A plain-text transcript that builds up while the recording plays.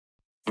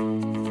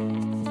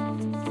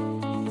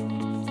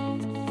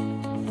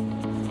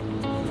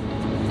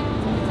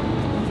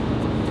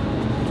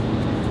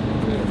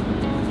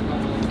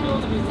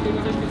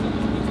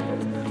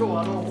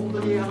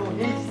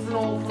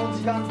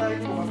時間帯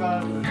にもかかわ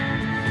らず。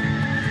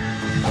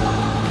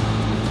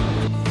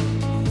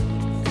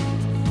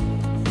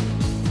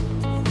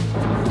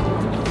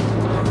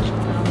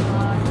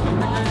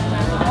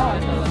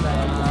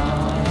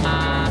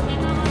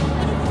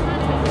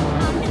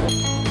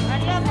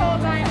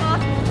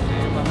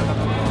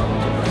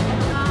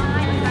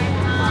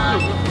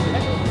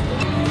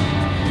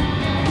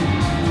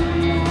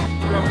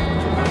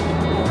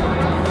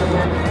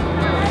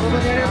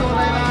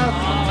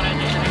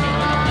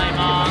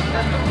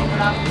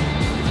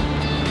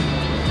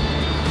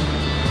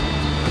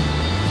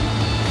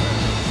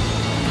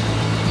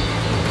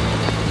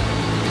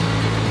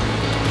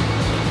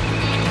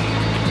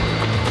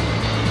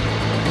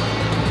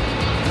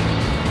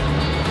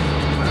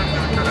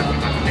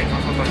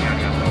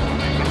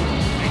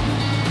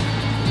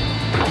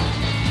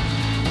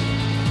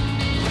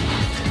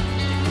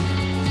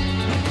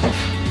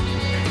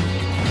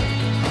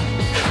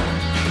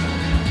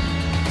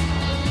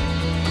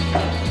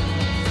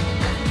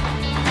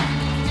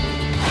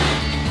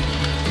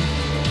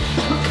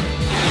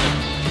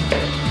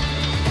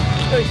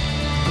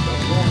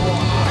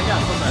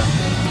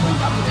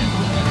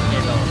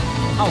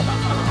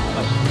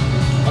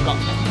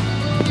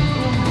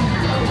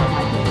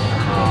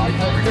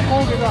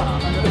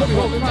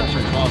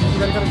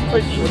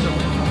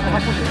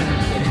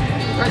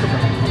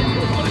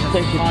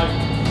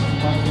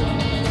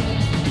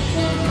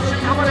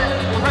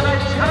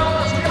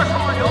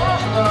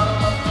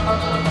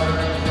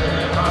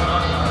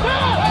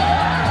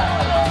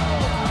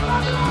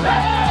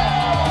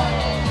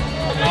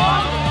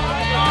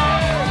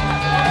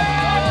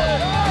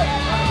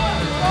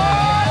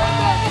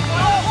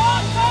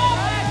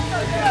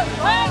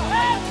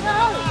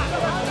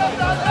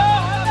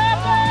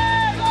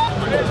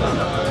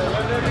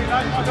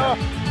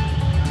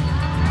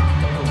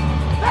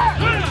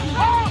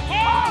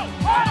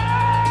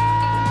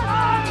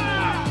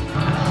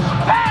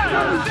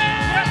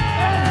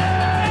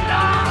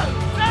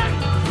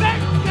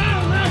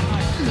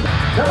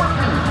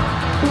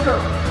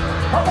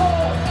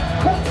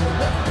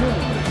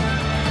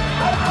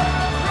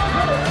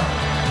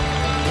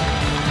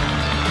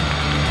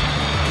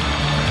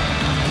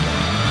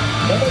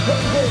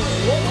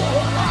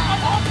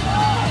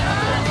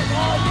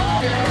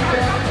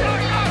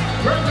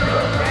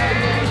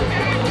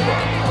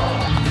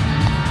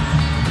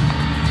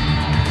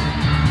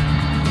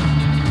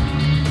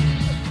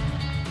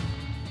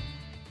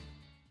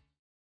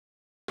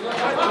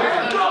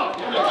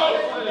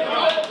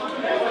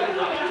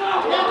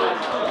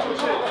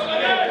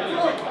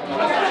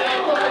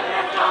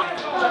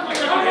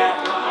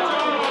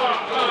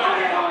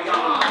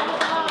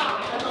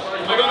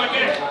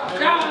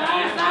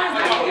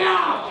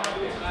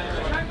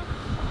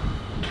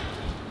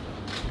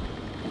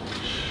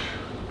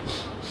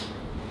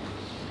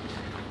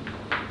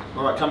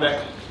All right, come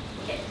back.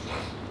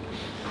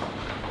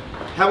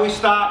 How we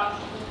start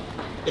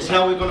is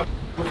how we're going to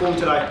perform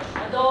today.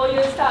 どうい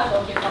うスタート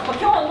を切るか、今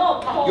日の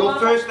パフォーマン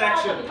ス Your の first スタ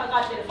ートに action か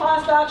かっているファ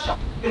ーストアクション、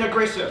 in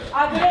aggressive.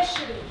 アグレッ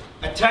シブに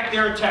Attack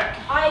their attack.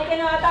 相手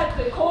のアタッ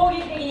ク、攻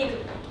撃的にいく。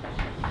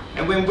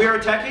 And when we're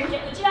attacking,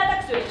 でうちがアタッ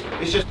クする。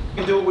 it's just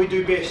do what we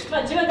do best. ま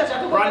あ自分たちが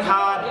得意なこと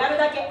をやる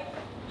だけ。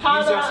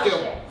ハードランして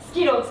ス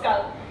キルを使う。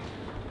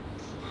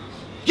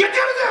 Get down to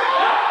that!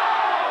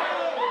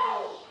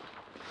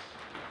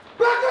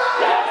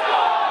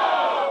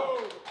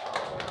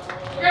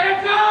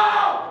 Let's go!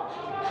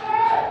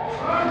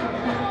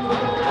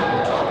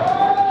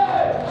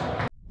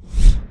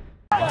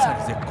 まさ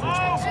に絶好調で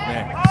すよ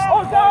ね。こ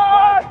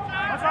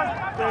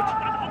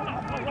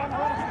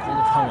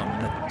のファンはみん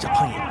なジャ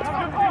パンへっていう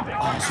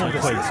そういう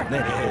声ですよ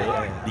ね。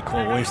リコ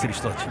を応援している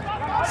人たち、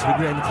それ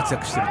ぐらいの活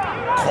躍していると。こ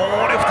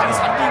れ2人3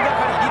人が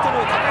かり、リトル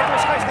を抱えて押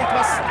し返していき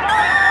ます。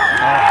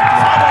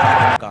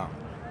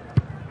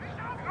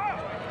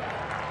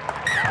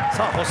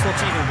さあホスト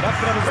チームブラッ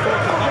クラムズ東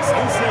京が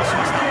先制し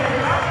ました。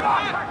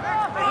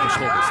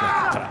勝負ですね。こ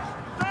こから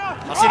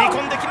走り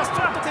込んできます。ちょ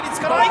っと手に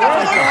つかないが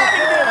届いた。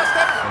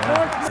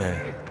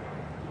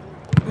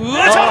う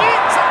わ、ちょい！さあ、この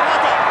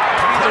後、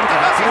飛び出る高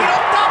橋拾った。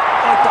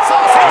さあ、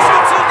選手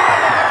がついている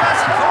高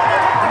橋、今日も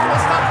取ってきま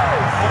した。こ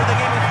れで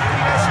ゲームひっく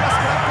り返しま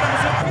す。ブラックラム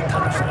ズ。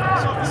楽しみです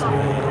ね。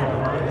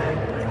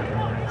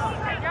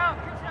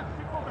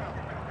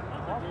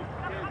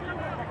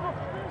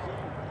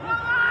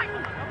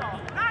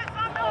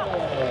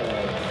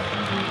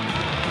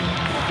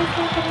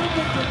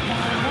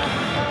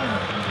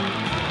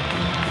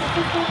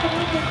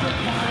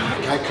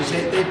Because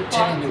they're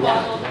telling you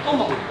right.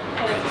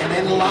 And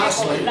then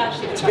lastly,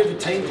 it's a bit of a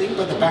team thing,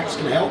 but the backs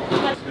can help.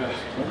 That's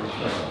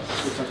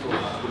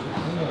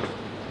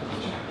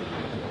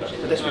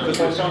because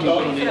we're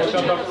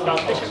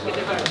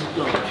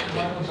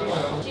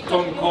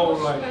Don't call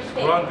like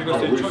run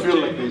because they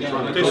feel like they're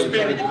trying to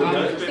spin.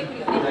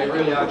 They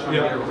really are trying to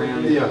get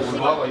around. Yeah.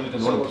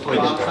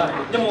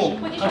 でも、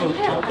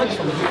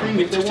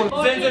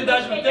全然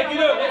大丈夫。でき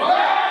る。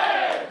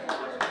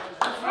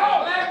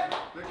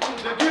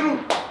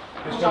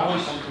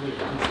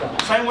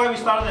Same way we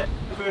started it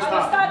first ス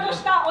half. タート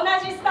した同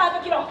じスター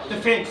ト切ろう。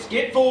 Defense,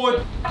 get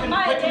forward, and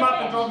前 pick 出 them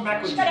up and drop them て、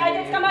 backwards. しっかり相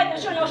手捕まえて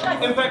後ろに押し返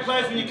す。 Impact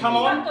players, when you come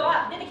バ on, ント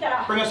は出てきた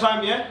ら、し bring us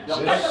home, yeah? っ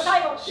かりと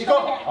最後仕留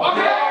めて。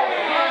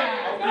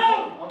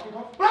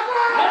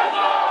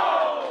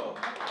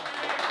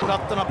フラ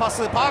ットなパ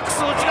ス、パーク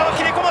ス内側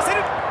切れ込ませ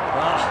る。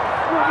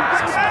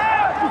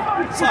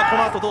さあこ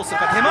の後どうする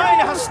か。手前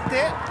に走っ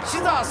て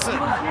シザース、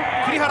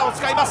栗原を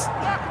使います。飛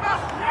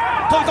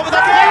び込む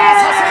だけ、さ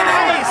せな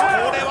い。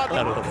これは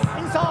なるほど。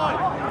さ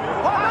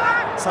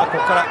あこ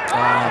こから飛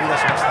び出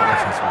しました。さ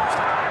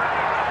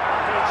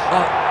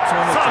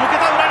あ抜け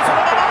た裏にその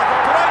まま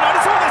トライのあ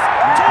りそうです。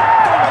ちょっ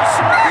と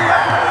後ろ空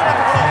白のようなと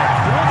ころ、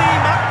ボデ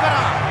ィマックか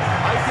ら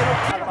相手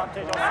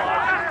の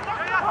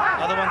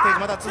アドバンテージ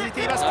まだ続い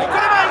ています。ここで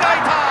前が開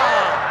いた。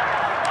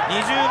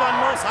20番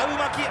のサウ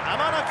マキ、ア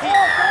マナキ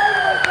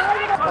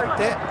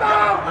で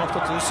もう一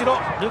つ後ろ、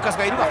ルーカス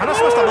がいるが離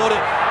しましたボール。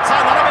さ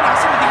あ斜めに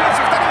走るディフェンス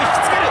2人を引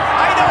きつける、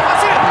間を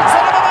走る、そ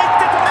のまま行っ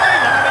てトライ。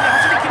斜めに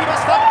走り切りま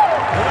した。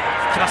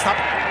来ました。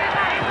フ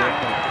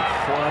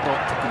ォワード、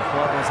特にフ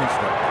ォワードの選手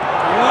が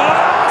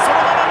その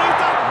まま抜い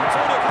た。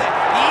走力で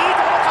いい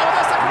ところ顔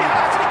出した栗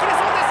原、走り切れ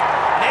そうです。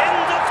連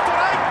続ト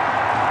ライ。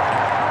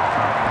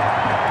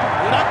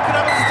ブラックラ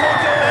ムズ東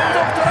京連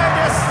続トラ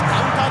イです。カ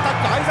ウンターアタ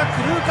ック、アイザッ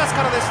ク・ルーカス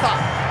からでした。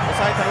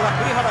抑えたのは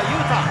栗原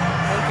優太、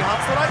今季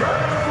初トライ。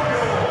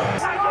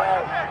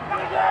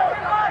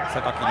榊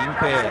凛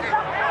平、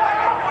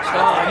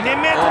2年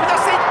目飛び出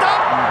していった。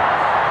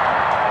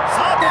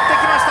さあ取って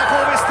きました神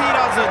戸スティー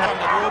ラーズ。ボ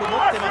ール持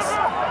ってます。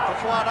こ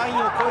こはライン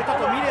を越えた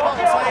と見れば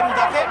抑える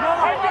だけ。見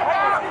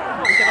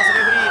てます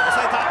レフェリー、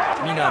抑えた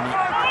南、つ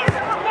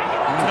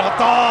なが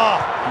った。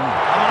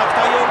天中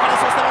太陽から、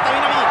そしてまた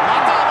南、ま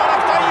た天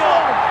中太陽、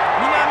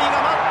南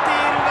が待って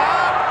いるが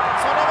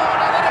そのまま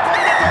流れ込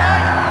んでトラ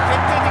イ。決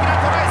定的な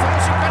トライ。その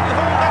瞬間に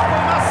ホームが聞こ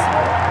えます。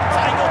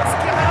最後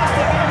突き放し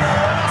てゲームを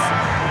終えます。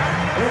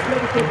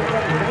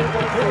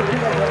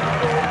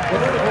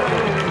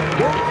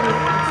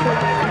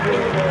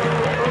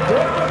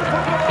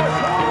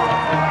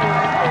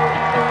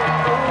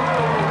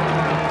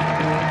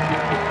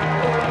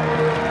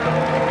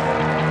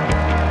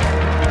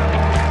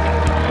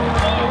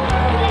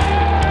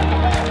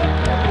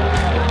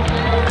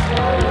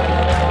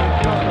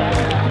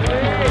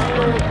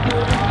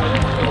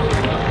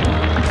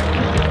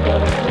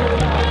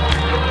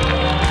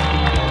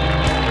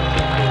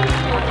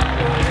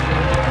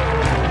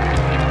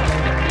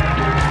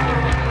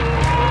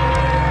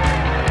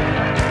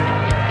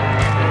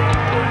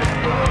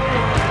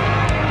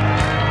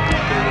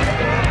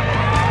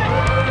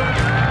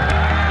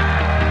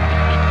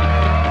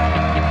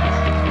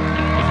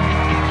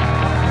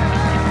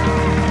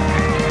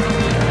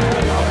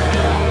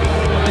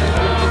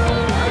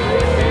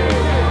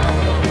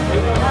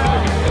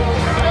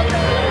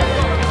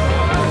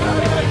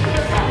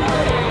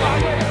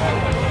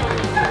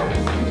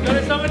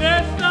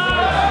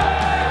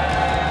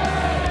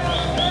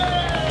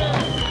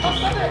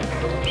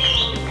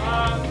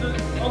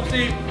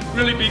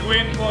Really big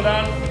win, well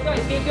done.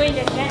 ビッグウィン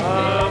ですね。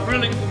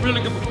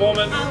Really good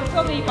performance. す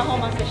ごくいいパフォー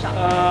マンスでした。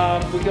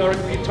We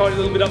tied a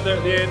little bit up there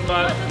at the end,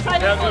 but 最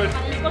後 how の good?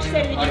 少し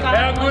整理できるかな。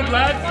 How good,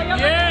 lads?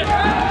 Yeah.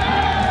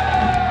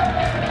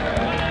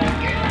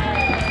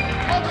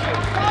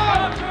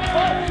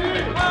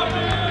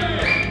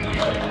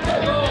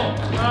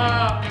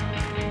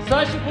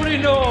 久しぶり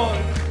の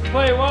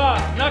声は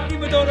泣き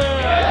戻る。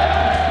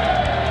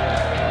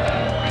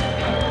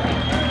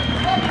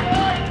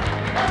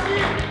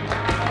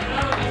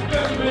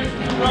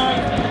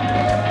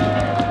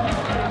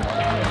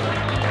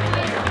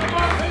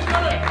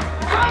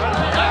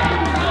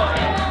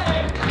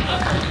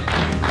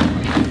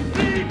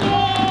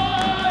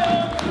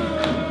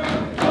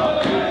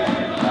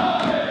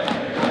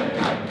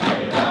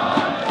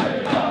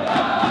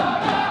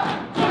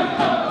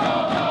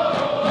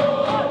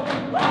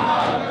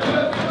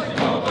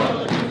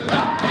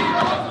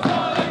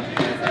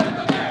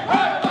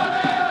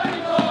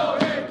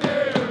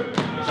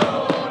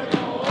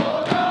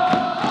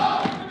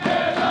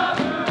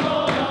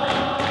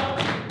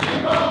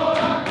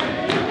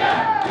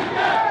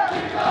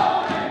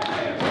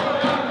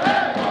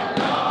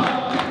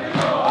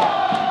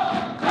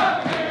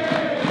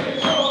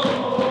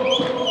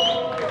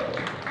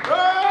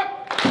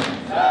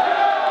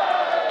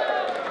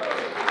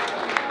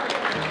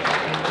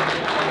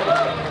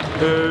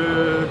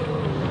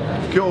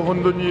今日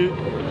本当に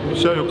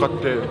試合を勝っ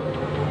て、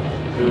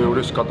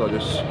嬉しかった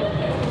です。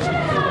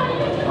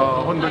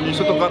本当に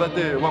外から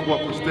でワクワ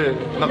クして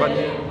中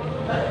に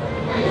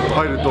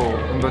入ると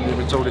本当に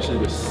めっちゃ嬉しい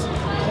です。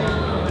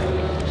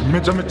め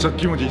ちゃめちゃ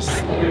気持ちいいで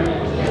す。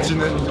1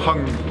年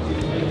半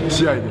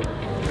試合で。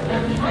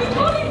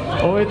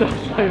おめでとうご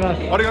ざいま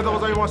す。ありがとうご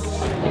ざいま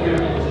す。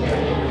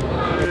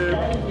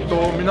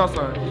皆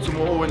さんいつ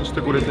も応援し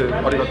てくれて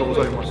ありがとうご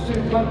ざいます。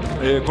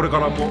これか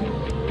らも、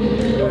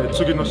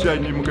次の試合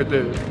に向け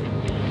て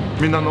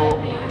みんなの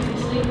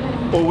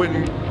応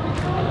援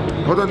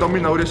ほとんど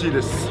みんな嬉しい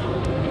です。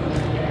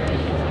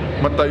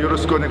またよろ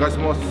しくお願いし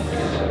ます。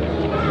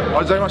と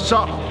うございまし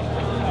た。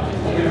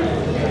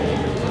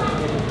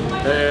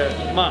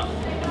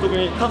特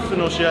にタフ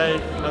の試合に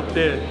なっ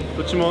て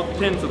どっちも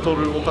点数取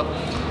る多かっ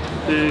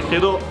たけ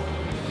ど、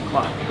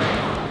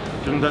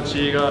自分た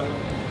ちが、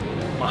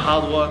ハ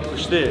ードワーク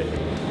して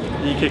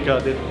いい結果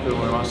が出ると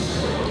思いま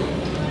す。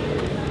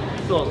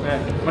そうですね、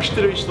知っ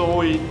てる人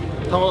多い、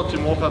友達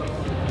も多かっ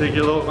たけ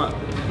ど、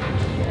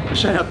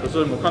試合になったらそ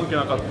れも関係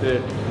なかった、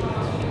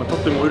とっ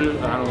ても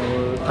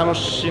楽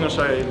しいの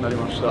試合になり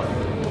ました。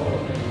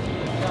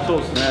そう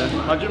ですね、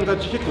自分た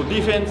ち結構デ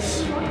ィフェン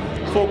ス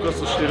フォーカ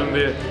スしてるん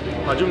で、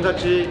自分た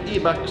ちいい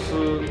バックス、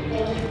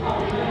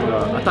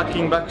アタッ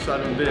キングバックスあ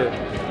るんで、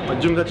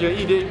自分たちが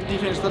いいディ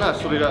フェンスしたら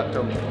それが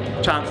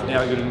チャンスに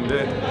上げるんで、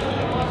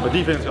デ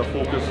ィフェンスがフ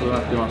ォーカスにな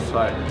ってます。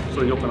はい、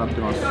それ良くなって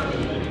ます。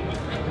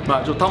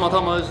たま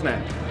たまです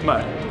ね、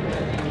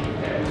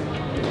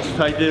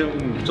最低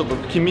ちょっ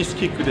とミス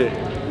キックで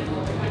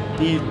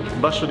いい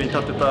場所に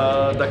立て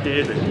ただ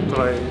けで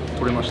トライ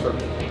取れました。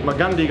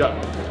ガンディが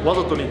わ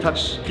ざとにタッ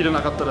チ切れな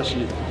かったらし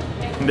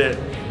いんで、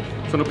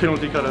そのペナル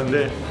ティーからん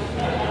で、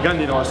ガン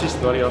ディのアシス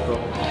トありがと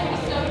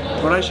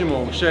う。来週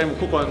も試合も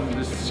ここなん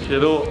ですけ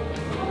ど、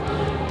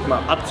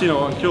熱い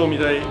の今日み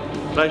たい、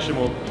来週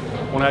も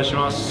お願いし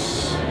ま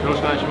す。よろ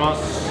しくお願いしま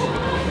す。